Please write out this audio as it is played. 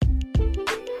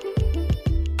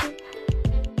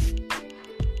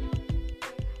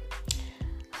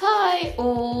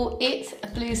It's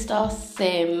Blue Star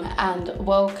Sim and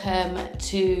welcome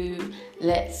to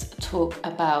Let's Talk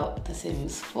About The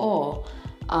Sims 4.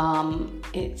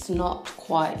 It's not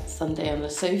quite Sunday on the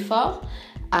sofa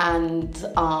and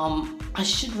I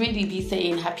should really be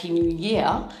saying Happy New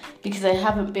Year because I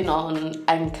haven't been on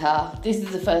Anchor. This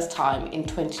is the first time in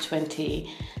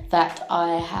 2020 that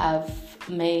I have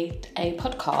made a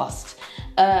podcast.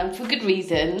 For good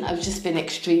reason. I've just been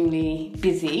extremely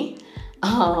busy.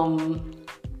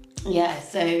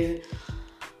 So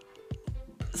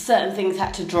certain things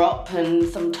had to drop and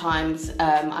sometimes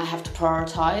I have to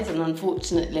prioritise, and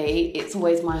unfortunately it's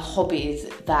always my hobbies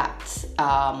that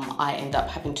I end up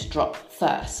having to drop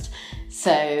first.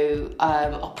 So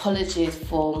apologies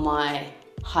for my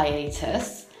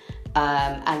hiatus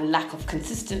and lack of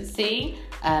consistency,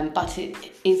 but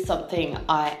it is something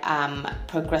I am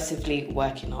progressively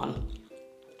working on.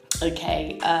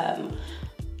 Okay,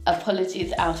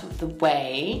 apologies out of the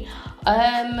way.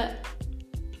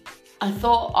 I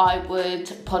thought I would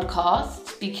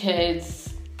podcast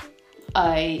because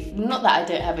not that I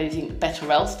don't have anything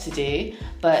better else to do,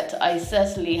 but I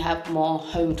certainly have more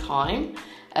home time.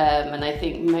 And I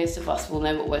think most of us will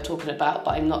know what we're talking about,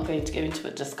 but I'm not going to go into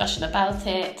a discussion about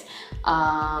it.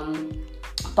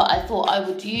 But I thought I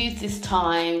would use this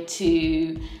time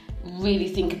to really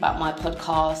think about my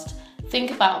podcast, think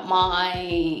about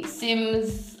my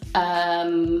Sims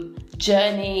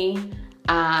journey,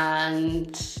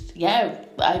 and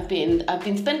I've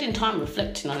been spending time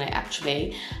reflecting on it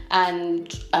actually,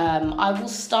 and I will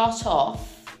start off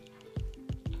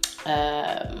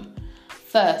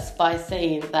first by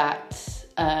saying that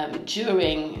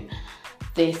during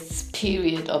this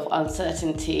period of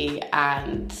uncertainty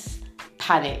and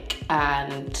panic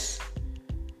and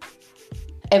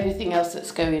everything else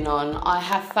that's going on, I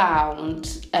have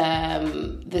found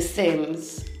The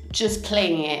Sims, just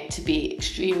playing it, to be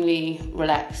extremely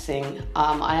relaxing.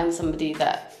 I am somebody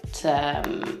that I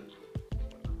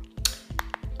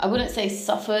wouldn't say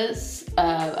suffers,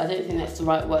 I don't think that's the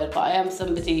right word, but I am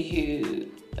somebody who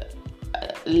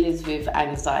lives with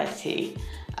anxiety,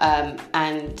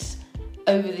 and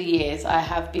over the years I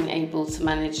have been able to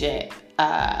manage it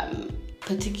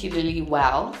particularly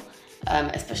well,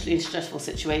 especially in stressful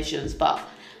situations. But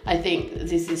I think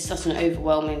this is such an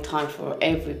overwhelming time for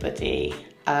everybody.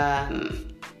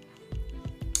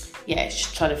 It's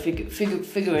just trying to figure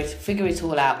it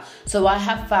all out. So I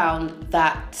have found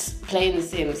that playing The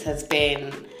Sims has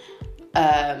been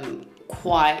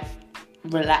quite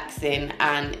relaxing,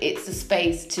 and it's a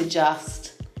space to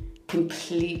just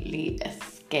completely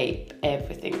escape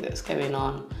everything that's going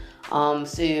on.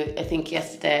 So I think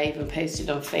yesterday I even posted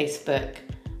on Facebook.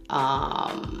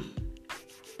 I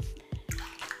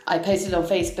posted on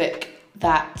Facebook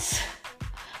that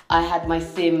I had my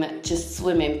sim just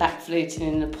swimming, back floating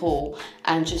in the pool,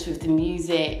 and just with the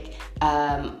music,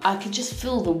 I could just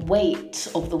feel the weight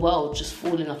of the world just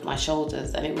falling off my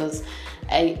shoulders, and it was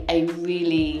a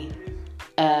really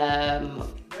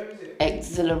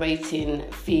exhilarating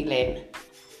feeling.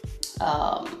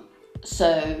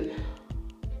 So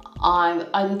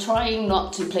I'm trying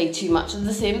not to play too much of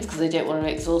The Sims because I don't want to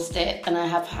exhaust it, and I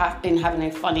have been having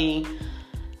a funny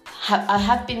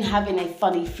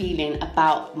feeling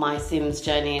about my Sims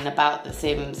journey and about The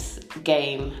Sims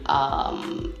game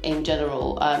in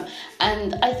general.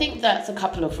 And I think that's a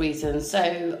couple of reasons.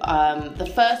 So the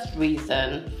first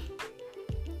reason,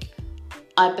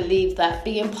 I believe that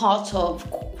being part of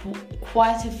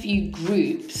quite a few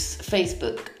groups,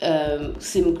 Facebook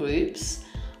Sim groups,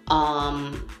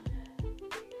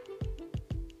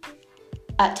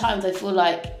 at times I feel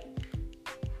like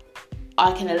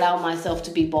I can allow myself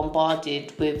to be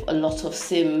bombarded with a lot of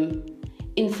Sim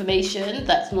information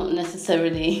that's not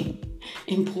necessarily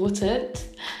important,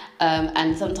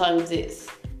 and sometimes it's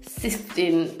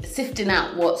sifting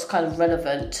out what's kind of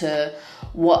relevant to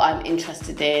what I'm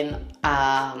interested in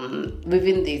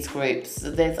within these groups.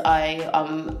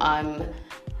 I'm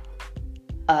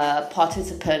a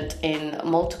participant in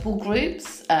multiple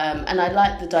groups, and I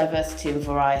like the diversity and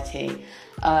variety.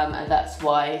 And that's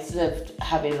why, instead of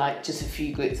having like just a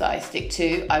few groups that I stick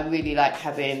to, I really like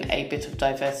having a bit of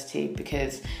diversity,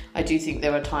 because I do think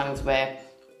there are times where,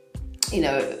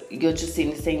 you're just seeing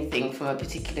the same thing from a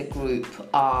particular group.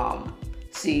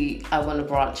 So I want to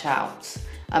branch out.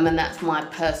 And that's my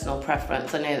personal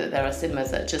preference. I know that there are simmers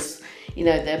that just,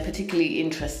 they're particularly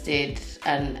interested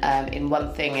and in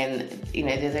one thing, and,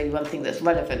 there's only one thing that's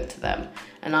relevant to them.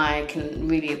 And I can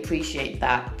really appreciate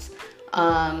that.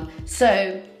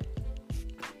 So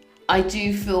I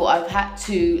do feel I've had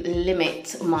to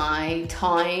limit my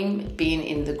time being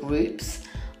in the groups,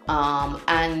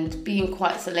 and being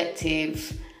quite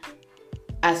selective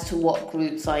as to what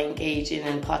groups I engage in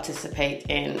and participate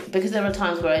in, because there are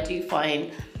times where I do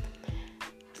find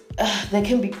there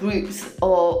can be groups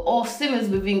or simmers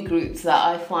within groups that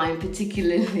I find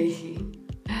particularly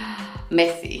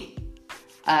messy.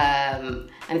 And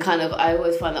kind of, I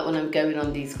always find that when I'm going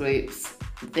on these groups,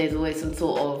 there's always some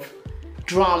sort of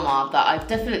drama that I've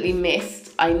definitely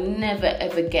missed. I'm never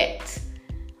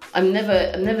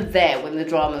there when the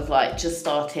drama's like just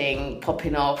starting,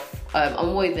 popping off. I'm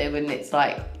always there when it's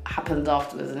like happens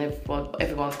afterwards and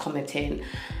everyone's commenting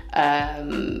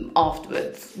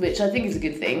afterwards, which I think is a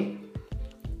good thing.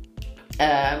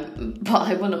 But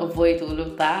I want to avoid all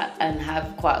of that and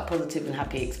have quite a positive and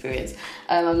happy experience.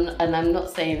 And I'm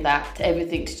not saying that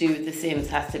everything to do with The Sims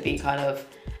has to be kind of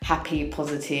happy,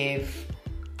 positive,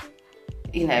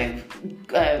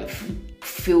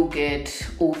 feel good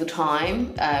all the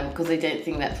time, because I don't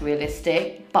think that's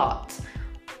realistic. But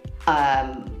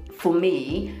for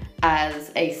me,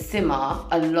 as a simmer,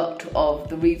 a lot of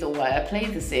the reason why I play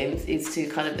The Sims is to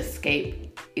kind of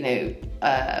escape,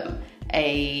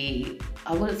 I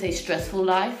wouldn't say stressful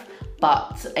life,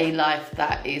 but a life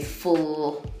that is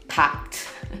full packed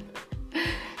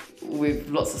with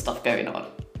lots of stuff going on.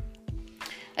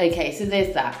 Okay, so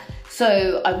there's that.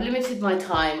 So I've limited my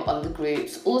time on the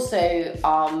groups. Also,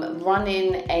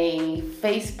 running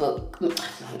Facebook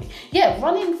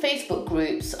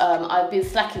groups. I've been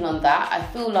slacking on that. I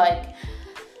feel like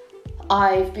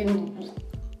I've been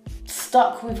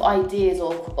stuck with ideas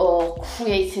or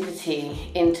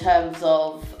creativity in terms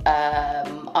of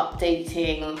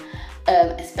updating,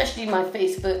 especially my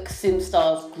Facebook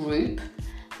SimStars group.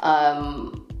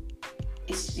 I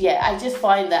just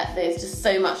find that there's just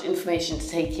so much information to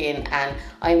take in, and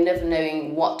I'm never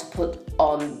knowing what to put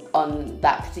on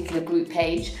that particular group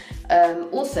page.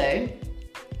 Also,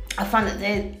 I find that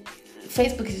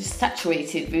Facebook is just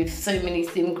saturated with so many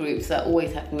sim groups that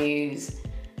always have news.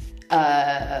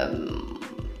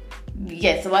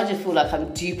 So I just feel like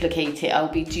I'll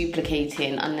be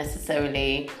duplicating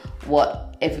unnecessarily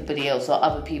what everybody else or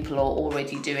other people are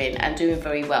already doing, and doing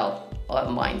very well,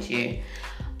 mind you.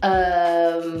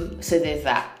 So there's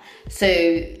that.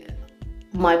 So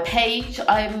my page,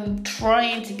 I'm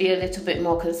trying to be a little bit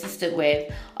more consistent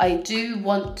with. I do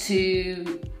want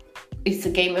to, it's a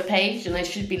gamer page and I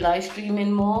should be live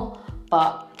streaming more,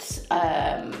 but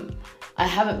I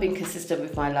haven't been consistent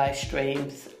with my live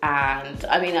streams. And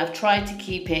I mean, I've tried to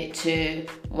keep it to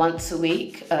once a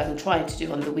week. I'm trying to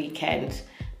do on the weekend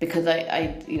because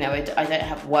I don't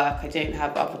have work, I don't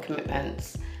have other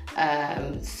commitments.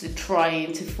 So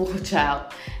trying to forge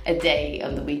out a day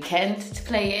on the weekend to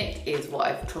play it is what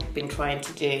I've been trying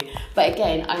to do. But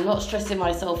again, I'm not stressing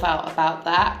myself out about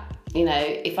that.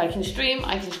 If I can stream,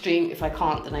 I can stream. If I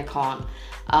can't, then I can't.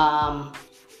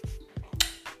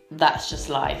 That's just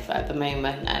life at the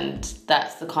moment, and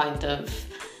that's the kind of,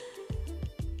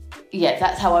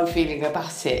 that's how I'm feeling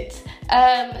about it.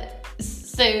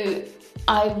 So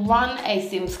I run a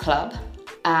Sims club,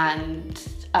 and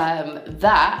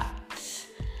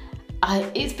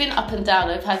it's been up and down.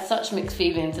 I've had such mixed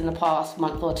feelings in the past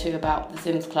month or two about the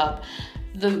Sims Club.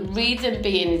 The reason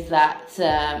being is that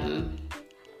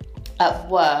at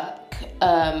work,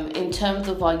 in terms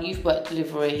of our youth work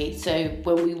delivery, so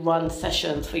when we run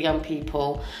sessions for young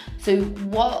people, so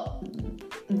what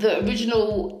the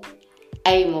original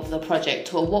aim of the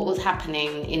project, or what was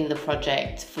happening in the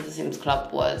project for the Sims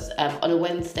Club, was on a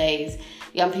Wednesdays,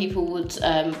 young people would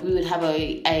we would have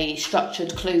a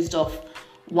structured, closed off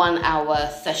 1 hour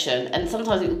session, and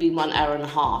sometimes it would be 1 hour and a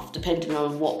half depending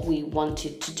on what we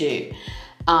wanted to do.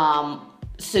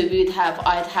 So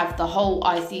I'd have the whole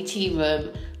ICT room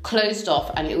closed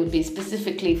off, and it would be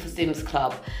specifically for Sims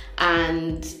Club.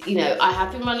 And I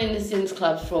have been running the Sims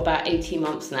Club for about 18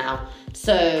 months now,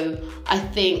 so I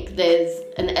think there's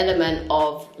an element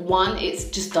of, one, it's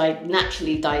just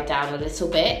naturally died down a little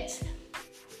bit,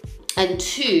 and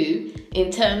two,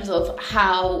 in terms of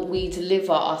how we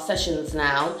deliver our sessions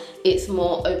now, it's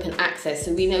more open access.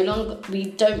 So we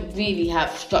don't really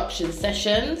have structured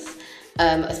sessions,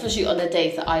 especially on the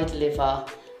days that I deliver.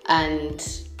 And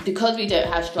because we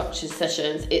don't have structured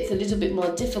sessions, it's a little bit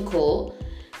more difficult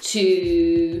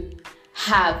to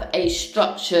have a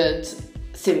structured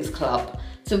Sims Club.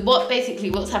 So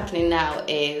what's happening now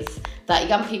is that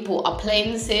young people are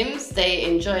playing The Sims, they're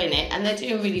enjoying it, and they're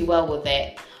doing really well with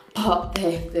it. But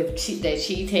they're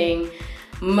cheating.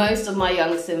 Most of my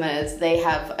young simmers, they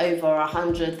have over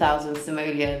 100,000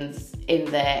 simoleons in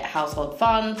their household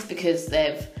funds because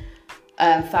they've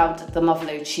found the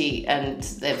Motherlode cheat and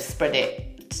they've spread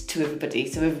it to everybody.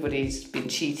 So everybody's been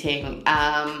cheating.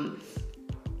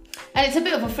 And it's a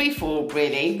bit of a free-for-all,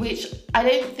 really, which I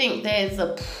don't think there's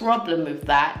a problem with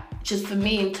that. Just for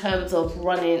me, in terms of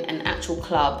running an actual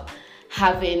club,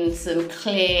 having some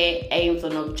clear aims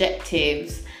and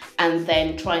objectives, and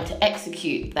then trying to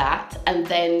execute that, and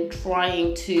then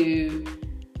trying to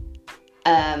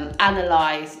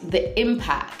analyse the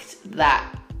impact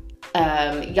that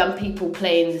young people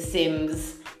playing the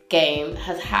Sims game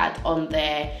has had on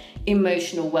their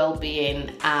emotional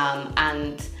well-being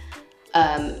and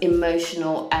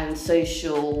emotional and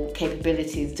social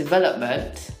capabilities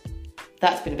development.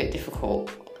 That's been a bit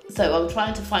difficult. So I'm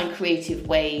trying to find creative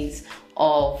ways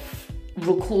of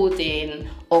recording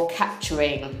or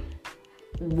capturing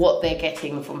what they're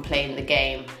getting from playing the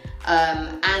game.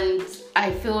 And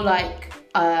I feel like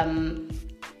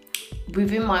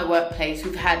within my workplace,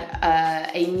 we've had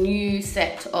a new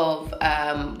set of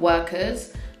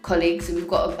workers, colleagues. So we've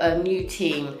got a new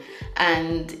team,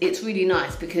 and it's really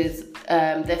nice because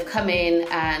they've come in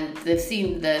and they've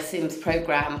seen the Sims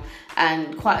program,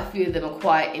 and quite a few of them are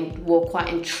quite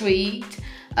intrigued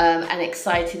and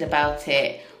excited about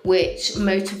it, which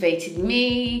motivated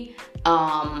me.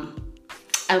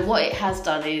 And what it has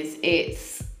done is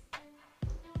it's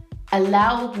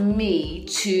allowed me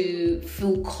to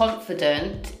feel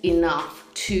confident enough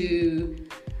to,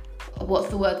 what's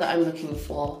the word that I'm looking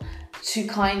for?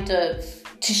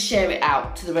 To share it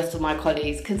out to the rest of my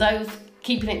colleagues, because I was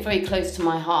keeping it very close to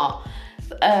my heart.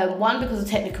 One, because of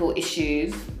technical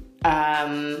issues,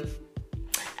 and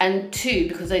two,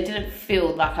 because I didn't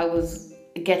feel like I was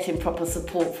getting proper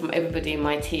support from everybody in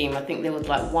my team. I think there was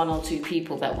like 1 or 2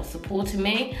 people that were supporting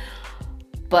me,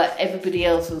 but everybody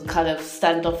else was kind of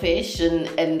standoffish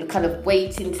and kind of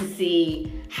waiting to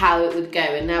see how it would go.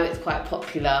 And now it's quite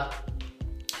popular,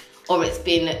 or it's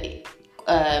been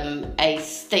a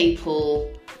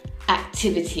staple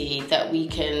activity that we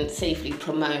can safely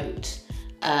promote.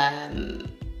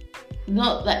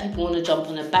 Not that people want to jump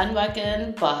on a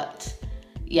bandwagon, but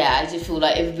yeah, I just feel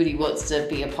like everybody wants to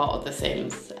be a part of The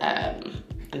Sims,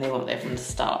 and they want there from the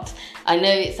start. I know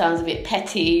it sounds a bit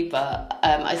petty, but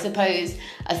I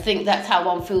think that's how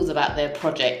one feels about their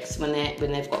projects when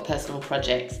they've got personal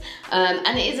projects.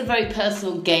 And it is a very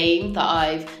personal game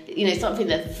that something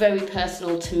that's very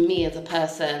personal to me as a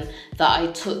person that I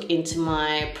took into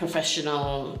my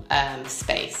professional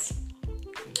space.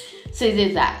 So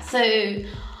there's that. So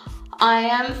I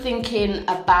am thinking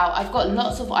about, I've got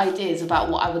lots of ideas about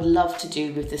what I would love to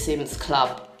do with the Sims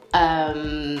Club.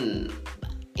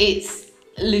 It's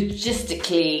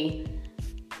logistically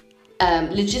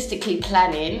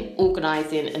planning,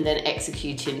 organising, and then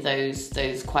executing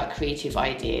those quite creative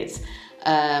ideas,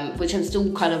 which I'm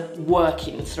still kind of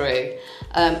working through,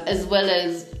 as well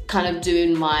as kind of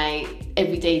doing my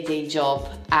everyday day job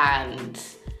and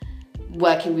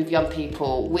working with young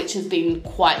people, which has been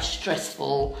quite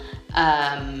stressful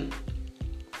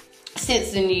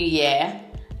since the new year,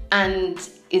 and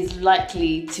is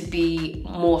likely to be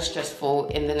more stressful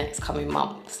in the next coming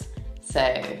months.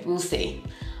 So we'll see.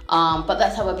 But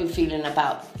that's how I've been feeling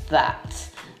about that.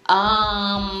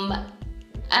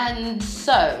 And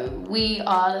so we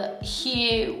are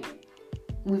here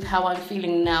with how I'm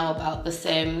feeling now about The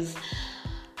Sims.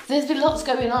 There's been lots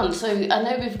going on. So I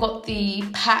know we've got the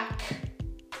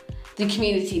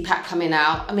community pack coming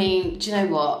out. I mean, do you know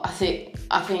what? I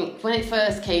think when it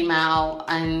first came out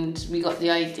and we got the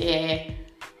idea,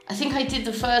 I think I did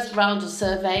the first round of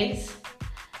surveys,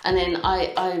 and then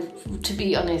I to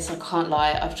be honest, I can't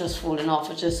lie, I've just fallen off.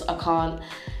 I can't.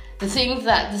 The things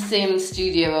that the Sims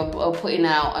Studio are putting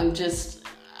out,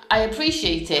 I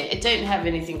appreciate it. I don't have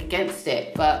anything against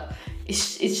it, but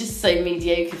it's just so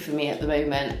mediocre for me at the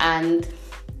moment. And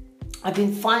I've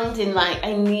been finding like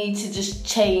I need to just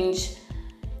change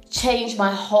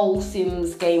my whole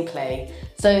Sims gameplay.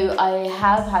 So I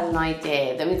have had an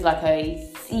idea. There is like a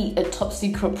top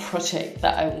secret project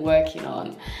that I'm working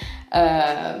on.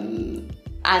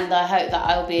 And I hope that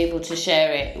I'll be able to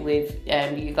share it with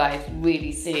you guys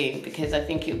really soon, because I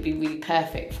think it would be really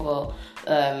perfect for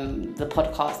the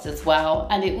podcast as well.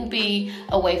 And it will be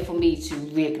a way for me to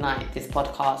reignite this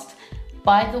podcast.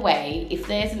 By the way, if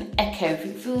there's an echo,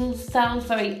 if it sounds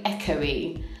very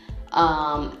echoey,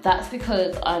 that's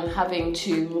because I'm having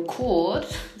to record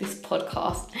this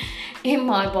podcast in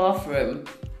my bathroom.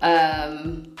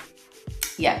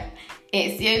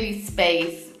 It's the only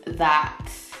space that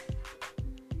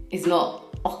is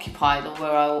not occupied or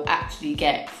where I will actually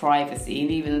get privacy,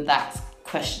 and even that's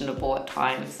questionable at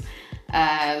times.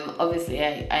 Obviously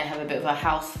I have a bit of a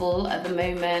house full at the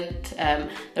moment.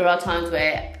 There are times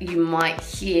where you might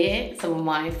hear some of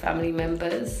my family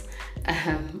members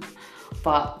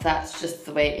but that's just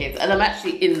the way it is. And I'm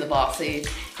actually in the bath, so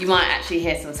you might actually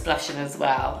hear some splashing as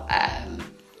well.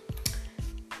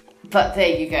 But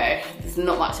there you go. There's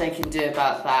not much I can do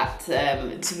about that.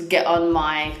 To get on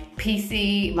my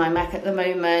PC, my Mac at the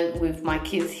moment with my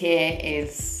kids here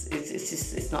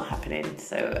it's not happening.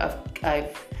 So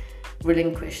I've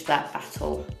relinquished that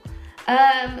battle.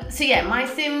 So yeah, my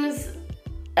Sims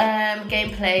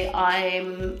gameplay,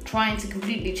 I'm trying to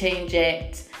completely change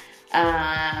it.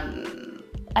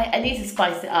 I need to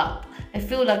spice it up. I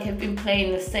feel like I've been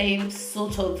playing the same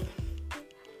sort of,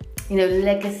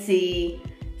 legacy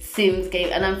Sims game,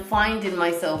 and I'm finding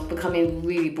myself becoming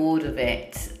really bored of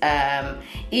it.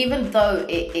 Even though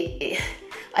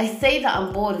I say that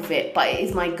I'm bored of it, but it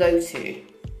is my go-to.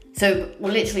 So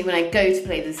literally, when I go to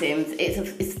play The Sims,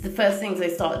 it's the first things I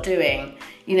start doing.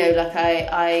 Like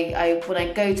I when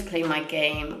I go to play my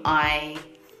game, I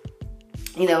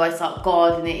start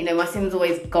gardening. My Sims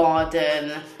always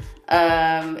garden.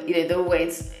 They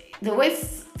always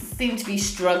seem to be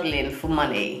struggling for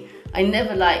money. I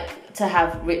never like to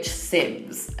have rich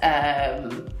Sims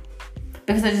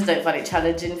because I just don't find it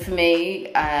challenging for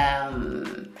me.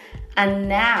 And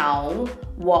now,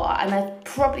 and I've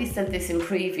probably said this in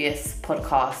previous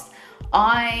podcasts,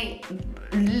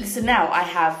 so now I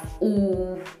have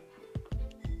all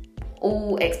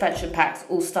expansion packs,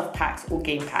 all stuff packs, all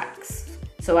game packs.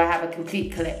 So I have a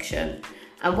complete collection.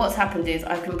 And what's happened is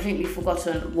I've completely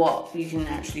forgotten what you can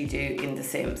actually do in The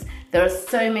Sims. There are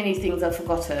so many things I've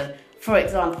forgotten. For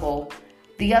example,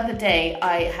 the other day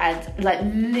I had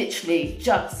literally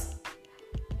just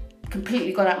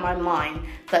completely got out of my mind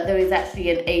that there is actually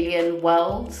an alien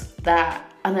world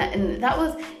that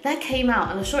came out,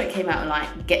 and I'm sure it came out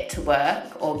in Get to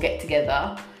Work or Get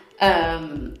Together.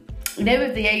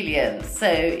 With the aliens. So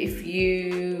if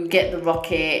you get the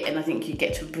rocket, and I think you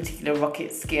get to a particular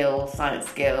rocket skill, science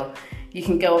skill, you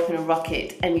can go up in a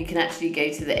rocket and you can actually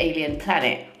go to the alien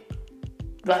planet.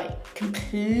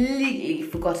 Completely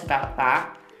forgot about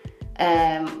that.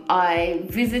 I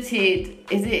visited,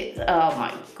 oh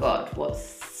my god,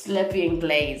 what's Slepian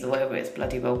Blaze or whatever it's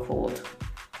bloody well called.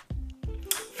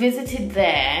 Visited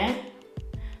there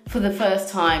for the first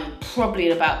time probably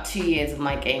in about 2 years of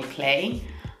my gameplay.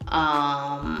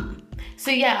 So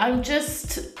yeah,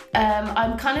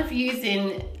 I'm kind of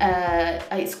using,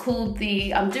 it's called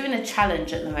I'm doing a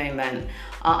challenge at the moment.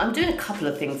 I'm doing a couple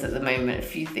of things at the moment, a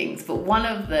few things, but one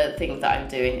of the things that I'm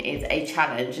doing is a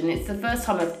challenge, and it's the first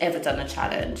time I've ever done a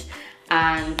challenge,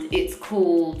 and it's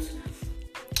called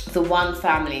the One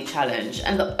Family Challenge.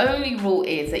 And the only rule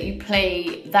is that you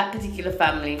play that particular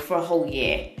family for a whole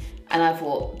year. And I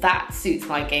thought that suits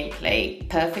my gameplay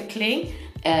perfectly.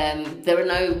 There are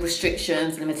no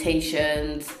restrictions,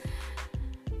 limitations.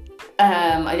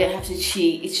 I don't have to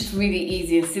cheat. It's just really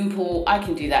easy and simple. I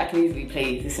can do that. I can easily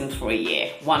play The Sims for a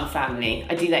year, one family.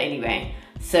 I do that anyway.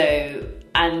 So,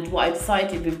 and what I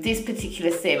decided with this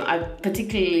particular Sim, I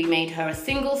particularly made her a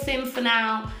single Sim for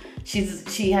now.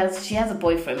 She has a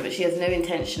boyfriend, but she has no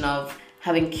intention of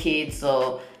having kids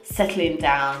or settling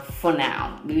down for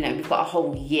now. We've got a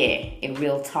whole year in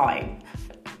real time.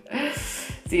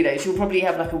 So, she'll probably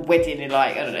have a wedding in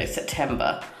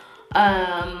September.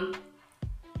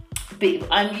 But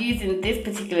I'm using this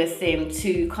particular Sim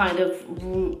to kind of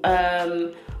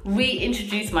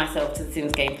reintroduce myself to the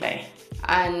Sims gameplay.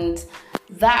 And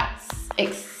that's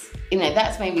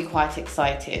made me quite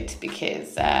excited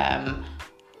because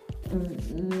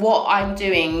what I'm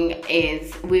doing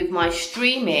is with my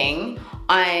streaming,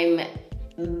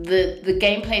 the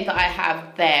gameplay that I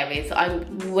have there is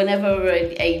whenever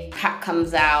a pack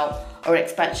comes out or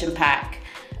expansion pack,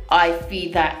 I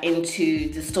feed that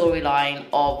into the storyline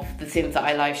of the Sims that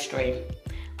I live stream.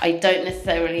 I don't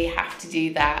necessarily have to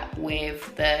do that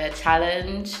with the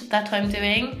challenge that I'm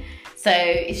doing. So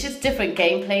it's just different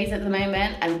gameplays at the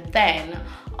moment. And then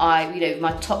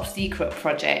my top secret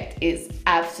project is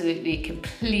absolutely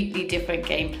completely different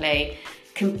gameplay,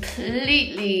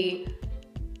 completely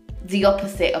the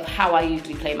opposite of how I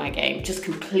usually play my game, just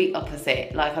complete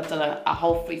opposite. I've done a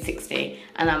whole 360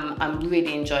 and I'm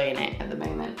really enjoying it at the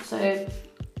moment. So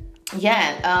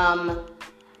yeah,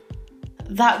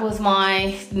 that was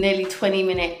my nearly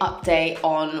 20-minute update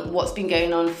on what's been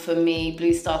going on for me,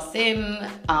 Blue Star Sim.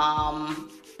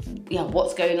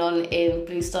 What's going on in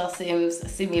Blue Star Sims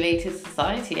Simulated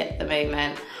Society at the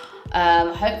moment.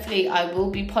 Hopefully I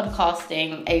will be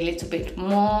podcasting a little bit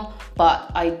more,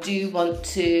 but I do want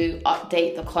to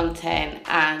update the content,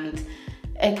 and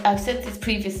I've said this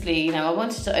previously, I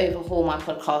wanted to overhaul my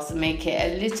podcast and make it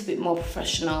a little bit more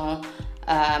professional,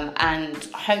 and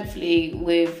hopefully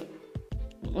with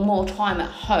more time at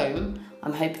home,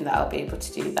 I'm hoping that I'll be able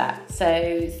to do that.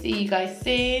 So see you guys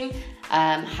soon.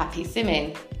 Happy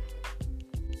simming.